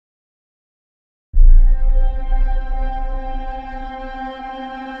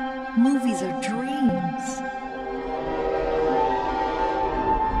Movies are dreams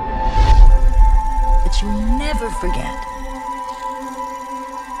that you never forget.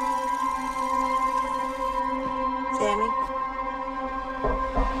 Sammy?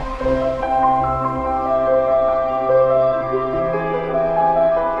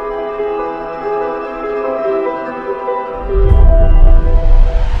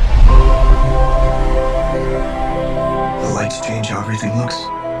 The lights change how everything looks.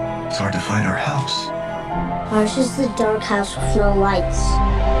 It's hard to find our house. Ours is the dark house with no lights.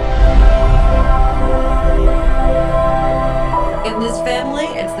 In this family,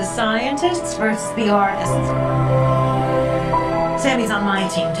 it's the scientists versus the artists. Sammy's on my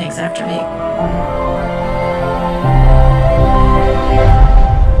team, takes after me.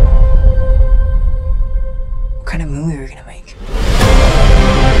 What kind of movie are we gonna make?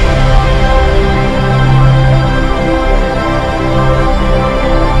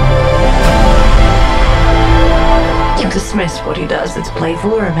 You dismiss what he does that's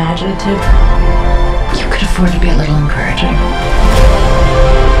playful or imaginative. You could afford to be a little encouraging.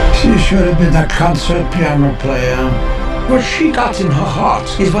 She should have been a concert piano player. What she got in her heart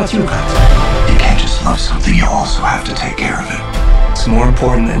is what you got. You can't just love something, you also have to take care of it. It's more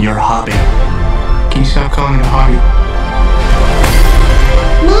important than your hobby. Can you stop calling it a hobby?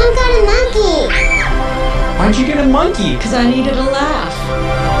 Mom got a monkey. Why'd you get a monkey? Because I needed a laugh.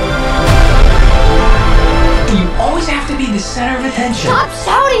 You always have to be the center of attention. Stop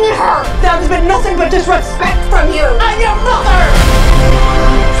shouting at her. There's been nothing but disrespect from you! I'm your mother!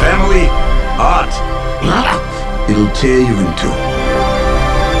 Family, art. It'll tear you in two.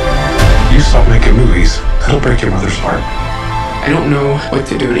 You stop making movies, it'll break your mother's heart. I don't know what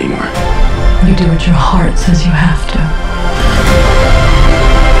to do anymore. You do what your heart says you have to.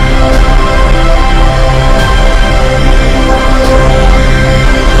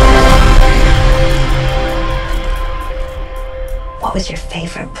 What was your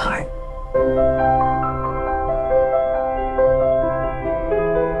favorite part?